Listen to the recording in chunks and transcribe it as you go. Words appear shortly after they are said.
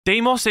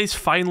Deimos is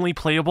finally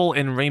playable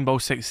in Rainbow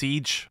Six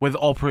Siege with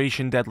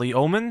Operation Deadly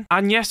Omen,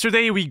 and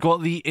yesterday we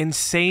got the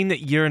insane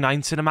Year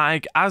 9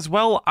 cinematic as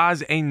well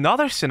as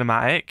another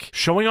cinematic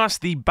showing us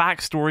the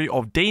backstory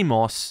of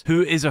Deimos,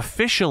 who is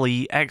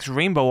officially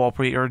ex-Rainbow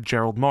operator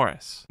Gerald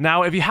Morris.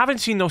 Now, if you haven't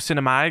seen those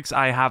cinematics,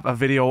 I have a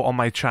video on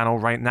my channel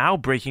right now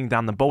breaking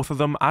down the both of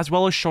them as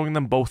well as showing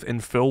them both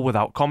in full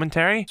without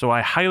commentary, so I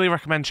highly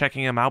recommend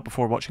checking them out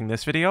before watching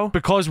this video,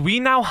 because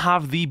we now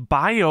have the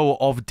bio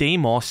of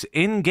Deimos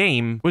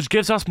in-game, which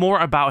gives us more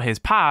about his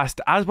past,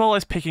 as well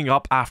as picking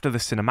up after the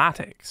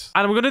cinematics.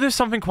 And we're going to do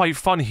something quite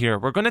fun here.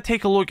 We're going to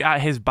take a look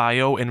at his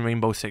bio in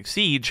Rainbow Six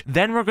Siege,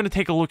 then we're going to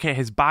take a look at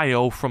his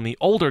bio from the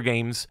older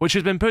games, which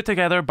has been put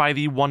together by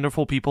the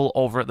wonderful people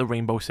over at the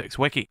Rainbow Six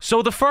Wiki.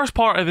 So the first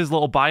part of his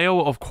little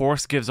bio, of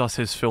course, gives us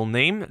his full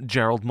name,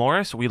 Gerald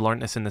Morris. We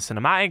learned this in the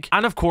cinematic.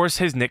 And of course,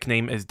 his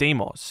nickname is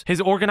Deimos.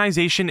 His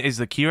organization is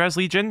the Kudos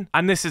Legion,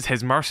 and this is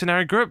his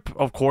mercenary group.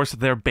 Of course,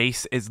 their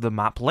base is the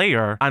map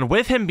layer. And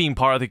with him being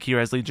part of the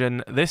Kudos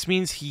Legion, this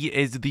means he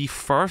is the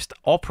first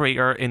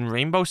operator in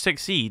Rainbow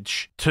Six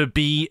Siege to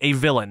be a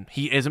villain.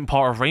 He isn't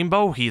part of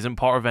Rainbow, he isn't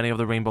part of any of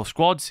the Rainbow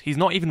squads, he's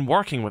not even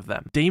working with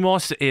them.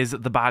 Deimos is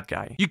the bad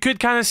guy. You could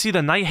kind of see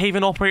the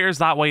nighthaven operators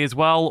that way as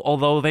well,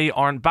 although they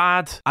aren't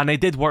bad, and they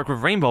did work with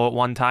Rainbow at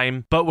one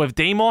time, but with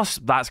Deimos,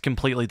 that's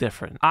completely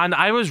different. And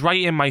I was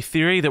right in my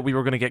theory that we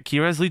were going to get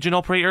Kudos Legion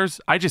operators,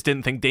 I just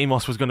didn't think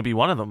Deimos was going to be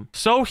one of them.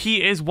 So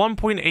he is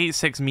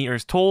 1.86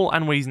 meters tall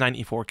and weighs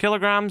 94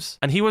 kilograms,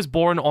 and he was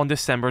born on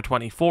December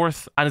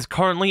 24th and is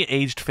currently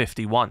aged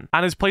 51,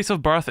 and his place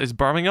of birth is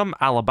Birmingham,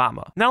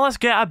 Alabama. Now let's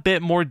get a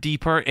bit more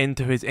deeper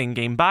into his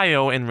in-game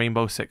bio in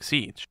Rainbow Six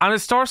Siege, and it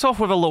starts off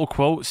with a little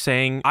quote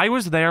saying, "I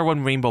was there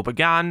when Rainbow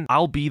began,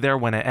 I'll be there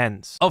when it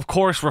ends." Of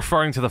course,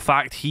 referring to the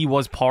fact he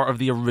was part of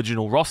the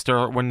original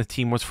roster when the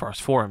team was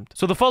first formed.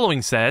 So the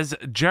following says,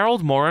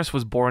 Gerald Morris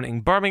was born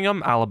in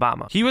Birmingham,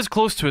 Alabama. He was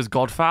close to his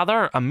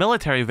godfather, a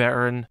military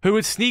veteran, who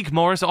would sneak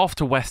Morris off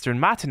to western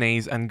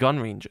matinees and gun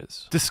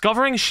ranges.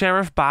 Discovering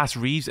Sheriff Bass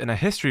Reeves in a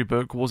history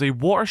book was a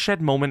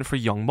watershed moment for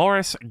young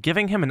Morris,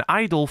 giving him an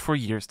idol for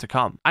years to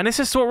come. And this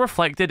is sort of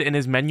reflected in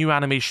his menu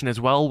animation as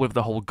well, with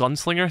the whole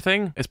gunslinger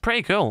thing. It's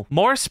pretty cool.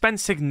 Morris spent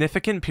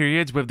significant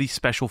periods with the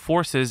Special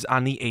Forces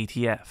and the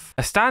ATF.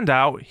 A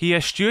standout, he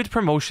eschewed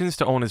promotions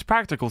to own his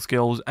practical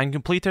skills and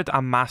completed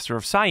a Master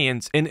of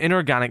Science in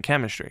Inorganic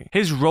Chemistry.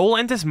 His role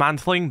in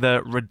dismantling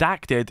the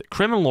redacted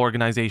criminal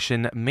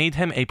organization made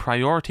him a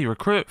priority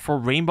recruit for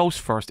Rainbow's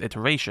first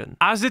iteration.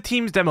 As the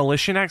team's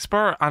demolition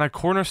expert and a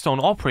cornerstone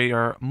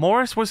operator,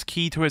 Morris was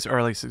key to his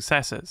early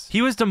successes.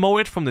 He was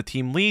demoted from the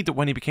team lead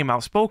when he became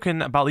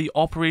outspoken about the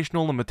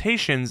operational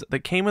limitations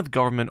that came with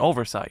government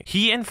oversight.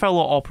 He and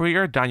fellow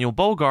operator Daniel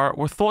Bogart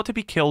were thought to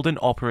be killed in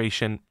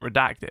Operation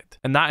Redacted.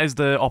 And that is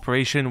the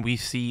operation we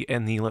see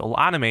in the little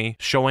anime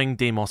showing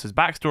Deimos'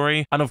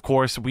 backstory. And of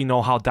course, we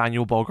know how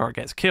Daniel Bogart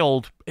gets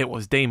killed. It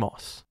was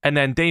Deimos. And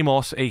then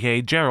Deimos,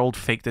 aka Gerald,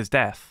 faked his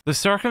death. The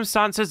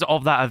circumstances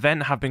of that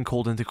event have been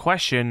called into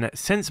question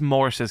since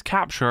Morris's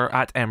capture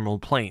at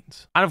Emerald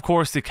Plains. And of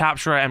course, the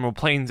capture at Emerald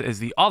Plains is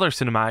the other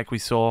cinematic we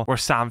saw where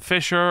Sam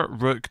Fisher,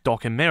 Rook,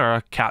 Doc and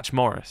Mira catch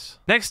Morris.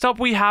 Next up,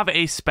 we have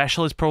a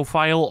specialist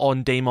profile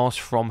on Deimos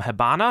from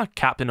Hibana,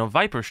 captain of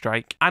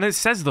Viperstrike, and it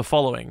says the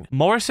following.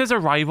 Morris's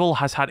arrival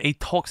has had a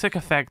toxic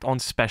effect on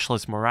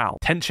specialist morale.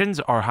 Tensions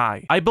are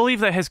high. I believe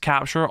that his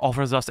capture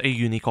offers us a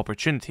unique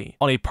opportunity,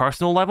 on a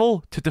personal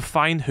level, to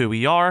define who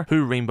we are,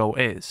 who Rainbow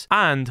is,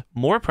 and,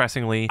 more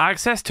pressingly,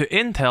 access to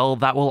intel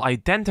that will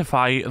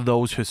identify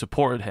those who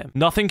supported him.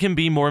 Nothing can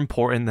be more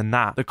important than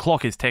that. The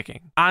clock is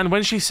ticking. And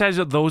when she says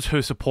that those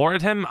who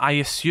supported him, I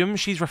assume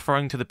she's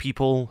referring to the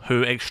people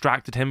who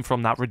extracted him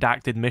from that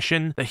redacted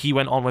mission that he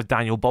went on with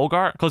Daniel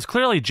Bogart, because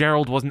clearly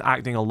Gerald wasn't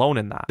acting alone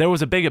in that. There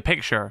was a bigger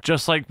picture,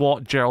 just like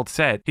what Gerald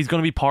said. He's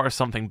going to be part of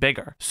something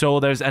bigger. So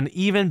there's an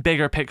even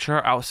bigger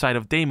picture outside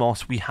of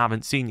Deimos we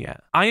haven't seen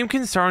yet. I am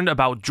concerned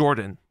about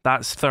Jordan.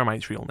 That's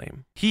Thermite's real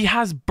name. He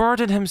has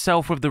burdened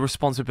himself with the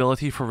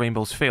responsibility for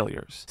Rainbow's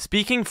failures.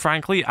 Speaking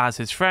frankly as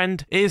his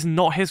friend, it is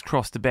not his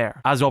cross to bear.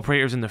 As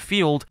operators in the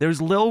field,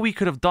 there's little we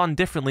could have done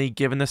differently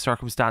given the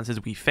circumstances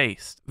we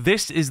faced.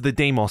 This is the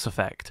Deimos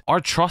effect.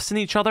 Our trust in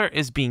each other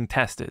is being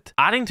tested.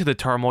 Adding to the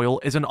turmoil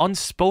is an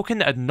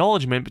unspoken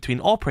acknowledgement between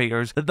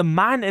operators that the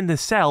man in the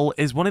cell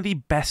is one of the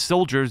best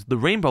soldiers the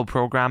Rainbow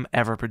program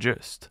ever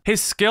produced.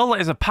 His skill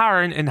is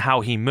apparent in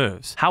how he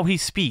moves, how he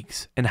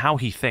speaks, and how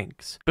he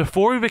thinks.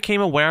 Before we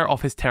became aware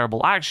of his terrible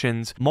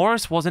actions,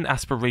 Morris was an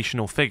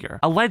aspirational figure,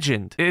 a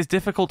legend it is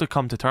difficult to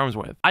come to terms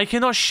with. I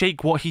cannot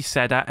shake what he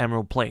said at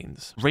Emerald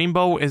Plains.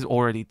 Rainbow is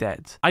already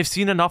dead. I've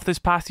seen enough this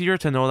past year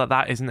to know that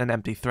that isn't an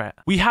empty threat.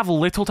 We have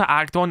little to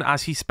act on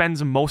as he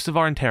spends most of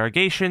our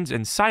interrogations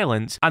in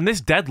silence, and this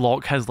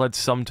deadlock has led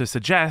some to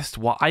suggest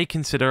what I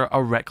consider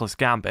a reckless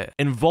gambit.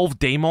 Involve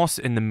Deimos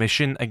in the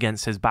mission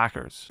against his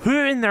backers. Who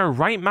in their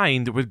right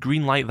mind would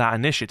greenlight that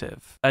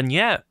initiative? And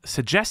yet,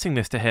 suggesting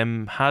this to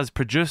him has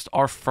produced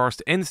our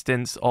first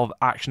instance of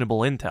actionable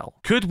intel?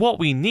 Could what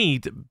we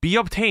need be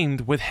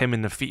obtained with him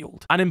in the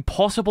field? An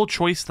impossible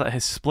choice that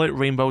has split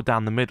Rainbow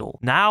down the middle.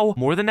 Now,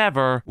 more than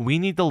ever, we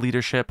need the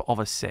leadership of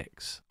a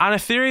 6. And a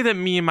theory that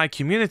me and my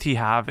community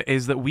have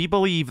is that we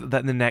believe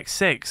that the next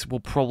 6 will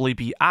probably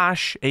be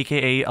Ash,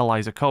 aka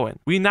Eliza Cohen.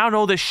 We now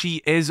know that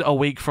she is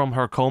awake from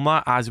her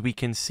coma, as we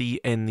can see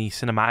in the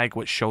cinematic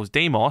which shows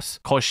Deimos,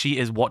 cause she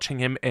is watching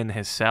him in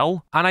his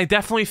cell. And I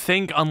definitely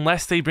think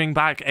unless they bring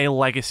back a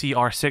legacy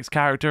R6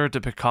 character to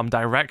become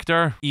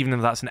director, even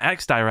if that's an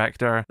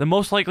ex-director, the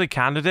most likely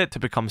candidate to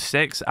become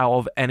 6 out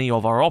of any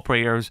of our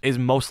operators is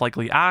most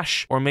likely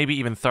Ash, or maybe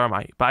even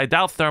Thermite. But I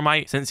doubt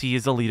Thermite since he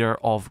is the leader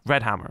of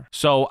redhammer.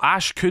 So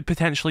Ash could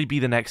potentially be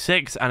the next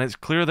 6, and it's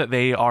clear that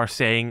they are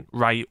saying,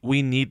 right,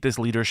 we need this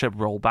leadership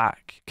role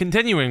back.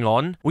 Continuing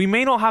on, we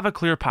may not have a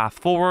clear path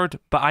forward,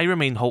 but I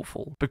remain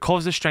hopeful,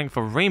 because the strength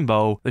of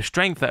Rainbow, the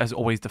strength that has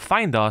always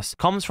defined us,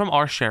 comes from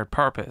our shared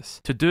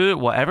purpose, to do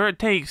whatever it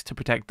takes to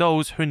protect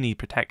those who need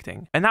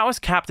protecting. And that was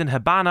Captain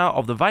Hibana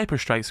of the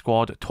viperstrike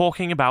squad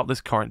talking about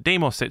this current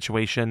Deimos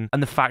situation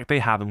and the fact they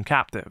have him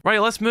captive.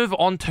 Right, let's move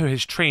on to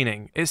his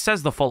training. It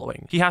says the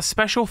following. He has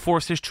special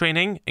forces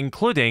training,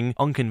 including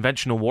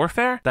unconventional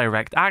warfare,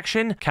 direct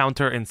action,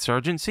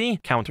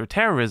 counterinsurgency,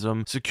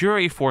 counterterrorism,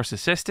 security force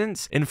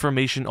assistance,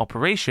 information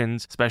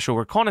operations, special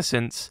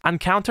reconnaissance, and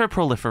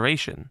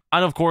counter-proliferation.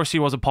 And of course, he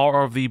was a part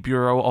of the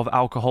Bureau of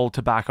Alcohol,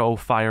 Tobacco,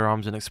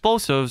 Firearms, and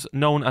Explosives,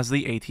 known as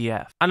the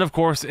ATF. And of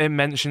course, it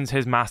mentions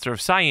his Master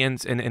of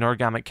Science in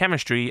Inorganic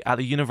Chemistry at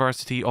the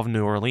University of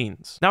New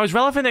Orleans. Now, his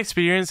relevant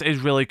experience is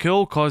really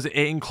cool because it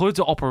includes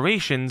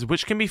operations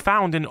which can be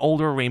found in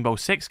older Rainbow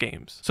Six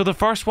games. So the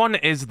first one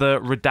is the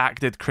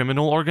Redacted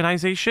Criminal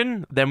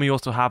Organization. Then we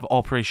also have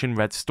Operation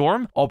Red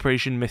Storm,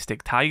 Operation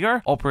Mystic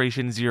Tiger,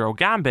 Operation Zero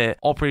Gambit,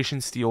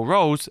 Operation Steel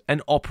Rose,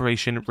 and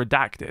Operation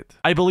Redacted.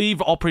 I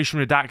believe Operation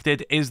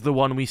Redacted is the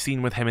one we've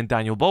seen with him and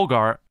Daniel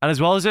Bogart. And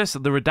as well as this,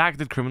 the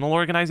Redacted Criminal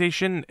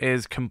Organization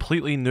is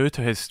completely new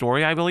to his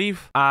story, I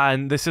believe.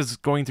 And this is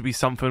going to be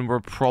something we're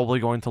probably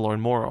going to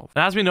learn more of.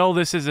 And as we know,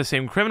 this is the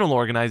same criminal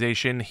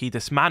organization he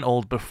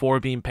dismantled before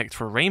being picked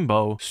for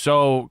Rainbow.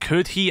 So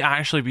could he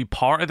actually be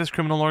part of this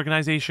criminal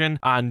organization?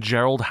 And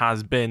Gerald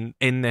has been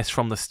in this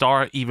from the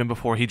start, even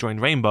before he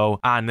joined Rainbow.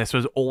 And this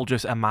was all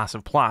just a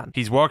massive plan.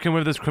 He's working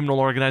with this criminal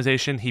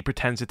organization. He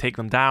pretends to take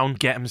them down,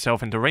 get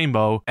himself into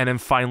Rainbow, and then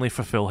finally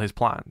fulfill his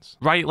plans.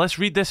 Right, let's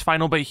read this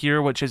final bit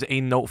here, which is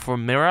a note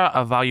from Mira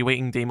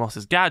evaluating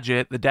Deimos'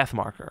 gadget, the Death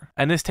Marker.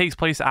 And this takes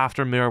place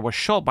after Mira was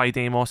shot by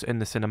Deimos in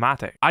the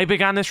cinematic. I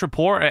began this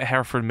report at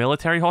Hereford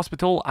Military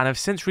Hospital and have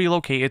since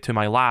relocated to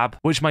my lab,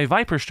 which my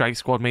viperstrike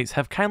squad mates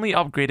have kindly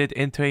upgraded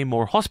into a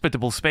more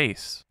hospitable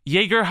space.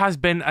 Jaeger has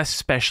been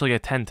especially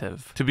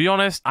attentive. To be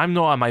honest, I'm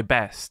not at my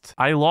best.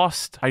 I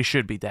lost, I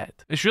should be dead.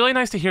 It's really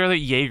nice to hear that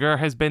Jaeger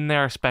has been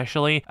there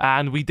especially,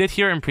 and we did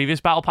hear in previous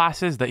battle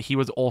passes that he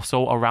was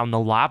also around the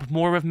lab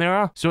more with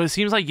Mira, so it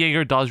seems like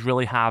Jaeger does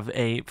really have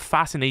a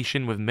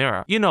fascination with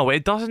Mira. You know,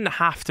 it doesn't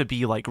have to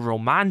be like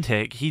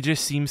romantic, he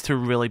just seems to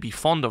really be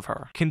fond of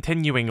her.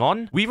 Continuing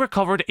on, we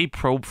recovered a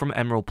probe from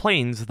Emerald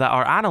Plains that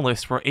our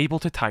analysts were able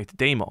to tie to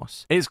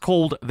Deimos. It's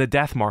called the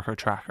Death Marker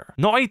Tracker.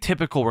 Not a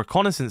typical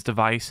reconnaissance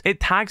device,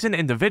 it tags an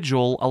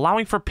individual,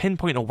 allowing for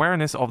pinpoint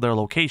awareness of their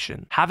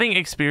location. Having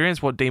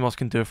experienced what Deimos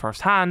can do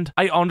firsthand,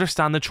 I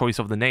understand the choice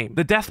of the name.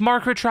 The Death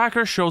Marker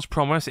Tracker shows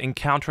promise in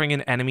countering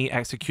an enemy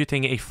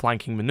executing a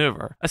flanking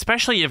maneuver,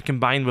 especially if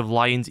combined with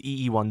Lion's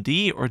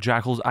EE-1D or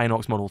Jackal's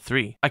Inox Model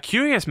 3. A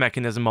curious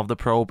mechanism of the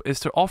probe is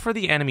to offer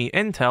the enemy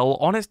intel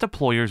on its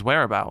deployer's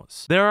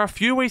whereabouts. There are a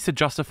few ways to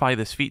justify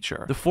this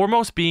feature, the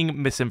foremost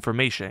being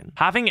misinformation.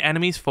 Having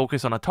enemies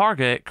focus on a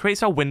target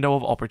creates a window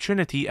of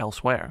opportunity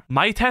elsewhere.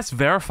 My tests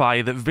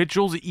verify that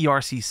Vigil's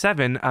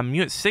ERC-7 and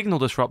Mute signal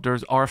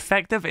disruptors are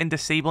effective in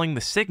disabling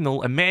the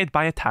signal emitted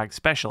by a tag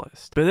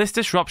specialist, but this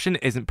disruption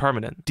isn't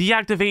permanent.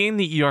 Deactivating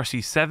the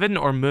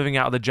ERC-7 or moving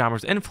out of the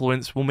jammer's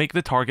influence will make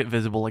the target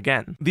visible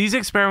again. These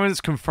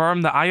experiments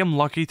confirm that I am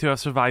lucky to have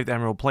survived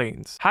Emerald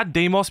Plains. Had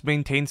Deimos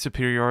maintained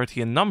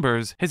superiority in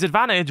numbers, his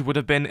advantage would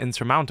have been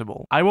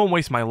insurmountable. I won't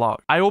waste my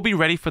luck. I will be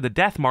ready for the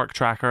Death Mark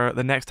tracker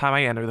the next time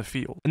I enter the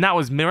field. And that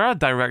was Mira,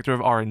 Director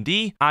of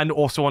R&D, and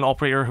also an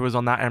operator who was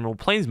on that Emerald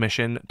Plains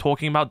mission,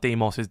 talking about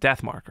Deimos'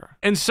 Death Marker.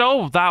 And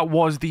so that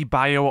was the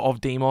bio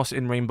of Deimos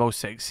in Rainbow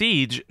Six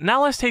Siege.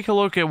 Now let's take a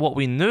look at what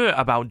we knew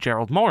about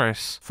Gerald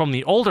Morris from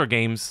the older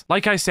games,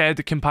 like I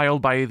said,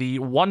 compiled by the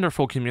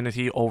wonderful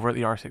community over at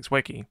the R6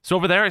 Wiki. So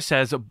over there it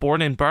says,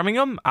 born in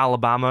Birmingham,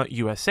 Alabama,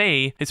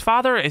 USA, his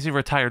father is a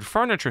retired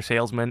furniture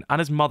salesman and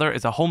his mother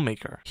is a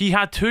homemaker. He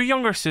had two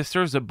younger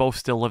sisters that both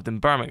still lived in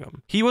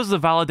Birmingham. He was the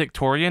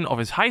valedictorian of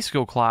his high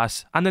school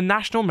class and the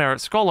National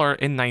Merit Scholar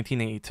in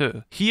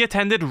 1982. He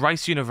attended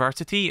Rice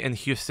University in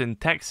Houston,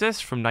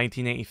 Texas from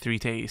 1983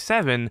 to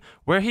 87,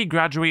 where he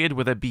graduated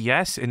with a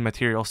BS in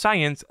Material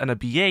Science and a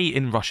BA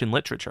in Russian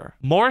Literature.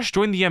 Morris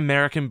joined the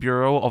American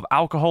Bureau of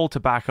Alcohol,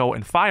 Tobacco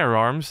and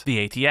Firearms,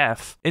 the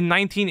ATF, in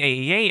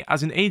 1988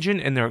 as an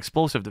agent in their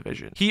explosive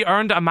division. He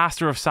earned a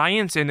Master of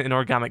Science in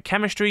Inorganic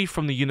Chemistry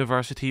from the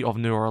University of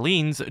New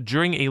Orleans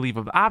during a leave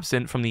of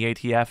absence from the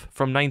ATF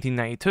from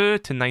 1992 to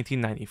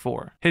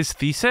 1994. His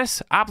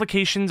thesis,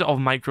 Applications of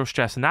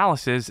Microstress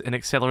Analysis in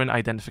Accelerant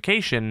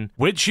Identification,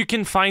 which you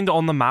can find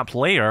on the map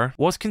layer,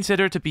 was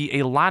considered to be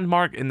a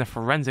landmark in the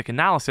forensic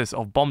analysis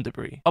of bomb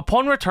debris.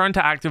 Upon return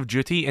to active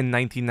duty in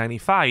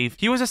 1995,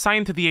 he was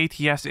assigned to the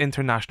ATF's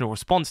International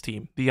Response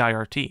Team, the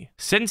IRT.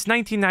 Since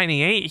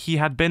 1998, he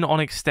had been on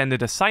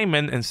extended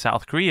assignment in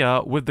South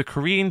Korea with the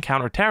Korean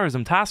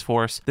Counterterrorism Task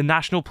Force, the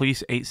National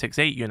Police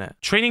 868 Unit,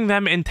 training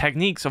them in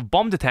techniques of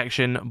bomb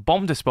detection,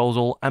 bomb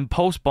disposal, and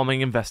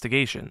post-bombing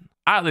investigation.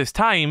 At this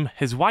time,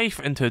 his wife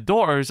and two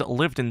daughters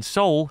lived in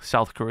Seoul,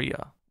 South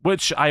Korea,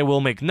 which I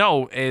will make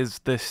note is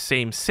the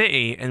same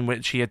city in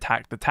which he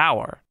attacked the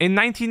tower. In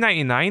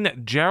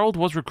 1999, Gerald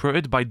was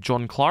recruited by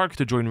John Clark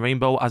to join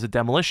Rainbow as a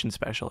demolition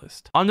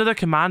specialist. Under the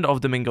command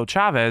of Domingo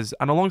Chavez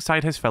and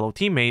alongside his fellow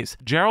teammates,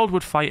 Gerald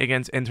would fight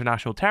against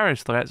international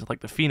terrorist threats like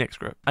the Phoenix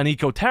Group, an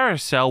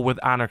eco-terrorist cell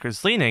with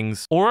anarchist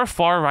leanings, or a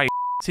far-right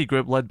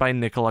group led by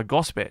Nikola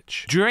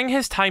Gospich. During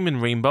his time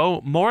in Rainbow,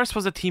 Morris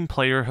was a team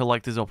player who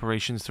liked his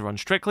operations to run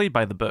strictly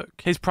by the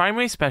book. His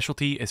primary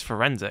specialty is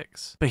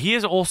forensics, but he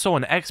is also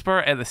an expert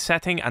at the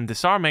setting and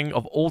disarming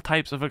of all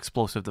types of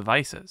explosive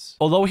devices.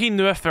 Although he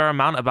knew a fair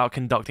amount about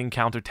conducting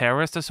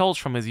counter-terrorist assaults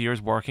from his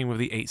years working with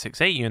the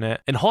 868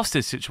 unit, in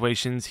hostage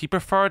situations he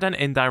preferred an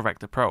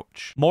indirect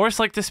approach. Morris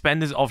liked to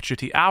spend his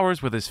off-duty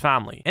hours with his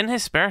family. In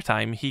his spare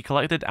time, he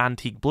collected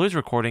antique blues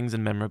recordings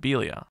and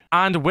memorabilia.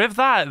 And with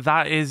that,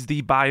 that is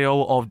the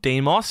bio of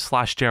Deimos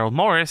 / Gerald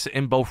Morris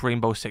in both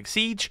Rainbow Six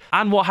Siege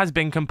and what has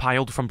been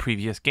compiled from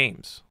previous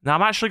games. Now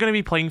I'm actually going to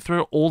be playing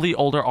through all the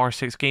older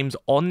R6 games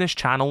on this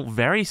channel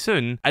very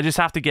soon. I just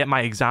have to get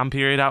my exam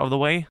period out of the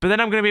way, but then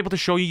I'm going to be able to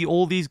show you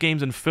all these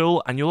games in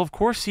full, and you'll of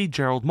course see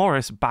Gerald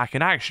Morris back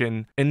in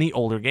action in the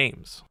older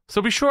games.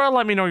 So be sure to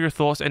let me know your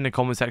thoughts in the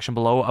comment section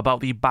below about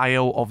the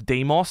bio of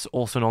Deimos,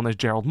 also known as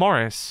Gerald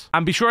Morris,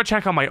 and be sure to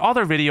check out my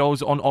other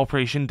videos on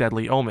Operation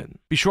Deadly Omen.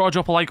 Be sure to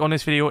drop a like on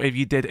this video if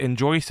you did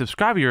enjoy,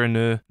 subscribe if you're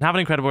new, and have an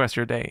incredible rest of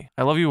your day.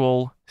 I love you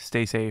all,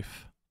 stay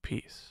safe,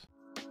 peace.